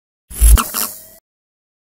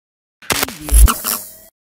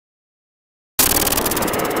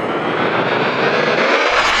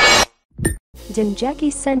Dengeki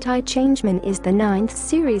Sentai Changeman is the 9th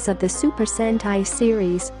series of the Super Sentai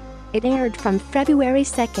series. It aired from February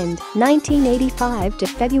 2, 1985 to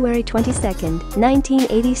February 22,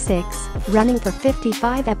 1986, running for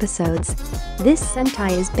 55 episodes. This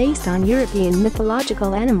Sentai is based on European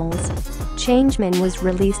mythological animals. Changeman was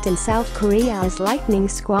released in South Korea as Lightning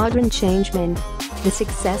Squadron Changeman. The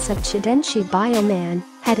success of Chidenshi Bioman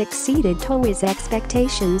had exceeded Toei's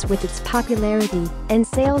expectations with its popularity, and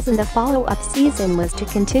sales in the follow-up season was to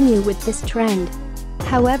continue with this trend.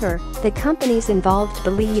 However, the companies involved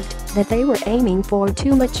believed that they were aiming for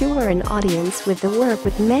too mature an audience with the work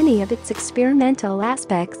with many of its experimental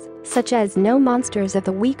aspects, such as no monsters of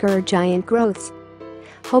the weak or giant growths.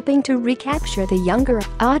 Hoping to recapture the younger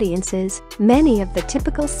audiences, many of the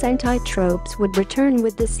typical Sentai tropes would return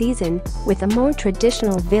with the season, with a more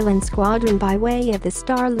traditional villain squadron by way of the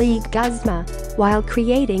Star League Gozma, while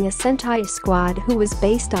creating a Sentai squad who was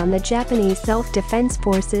based on the Japanese Self-Defense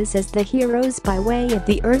Forces as the heroes by way of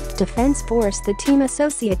the Earth Defense Force the team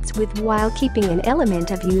associates with, while keeping an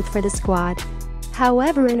element of youth for the squad.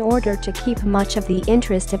 However, in order to keep much of the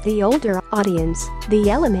interest of the older audience,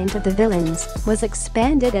 the element of the villains was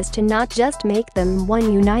expanded as to not just make them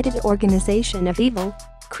one united organization of evil,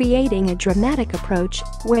 creating a dramatic approach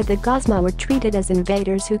where the Gozma were treated as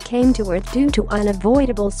invaders who came to Earth due to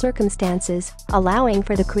unavoidable circumstances, allowing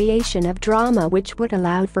for the creation of drama which would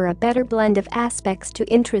allow for a better blend of aspects to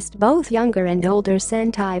interest both younger and older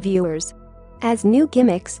Sentai viewers. As new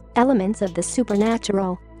gimmicks, elements of the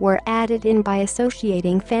supernatural were added in by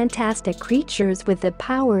associating fantastic creatures with the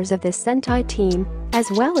powers of the Sentai team,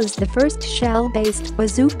 as well as the first shell-based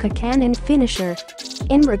bazooka cannon finisher.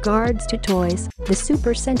 In regards to toys, the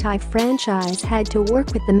Super Sentai franchise had to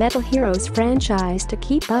work with the Metal Heroes franchise to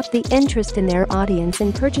keep up the interest in their audience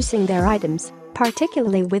in purchasing their items,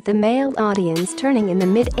 particularly with the male audience turning in the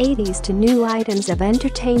mid-80s to new items of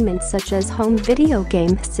entertainment such as home video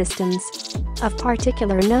game systems. Of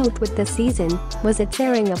particular note with the season was its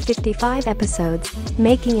airing of 55 episodes,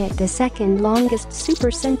 making it the second longest Super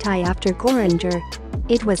Sentai after Goranger.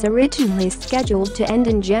 It was originally scheduled to end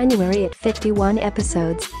in January at 51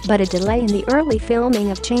 episodes, but a delay in the early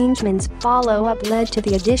filming of Changeman's follow-up led to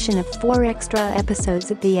the addition of 4 extra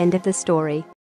episodes at the end of the story.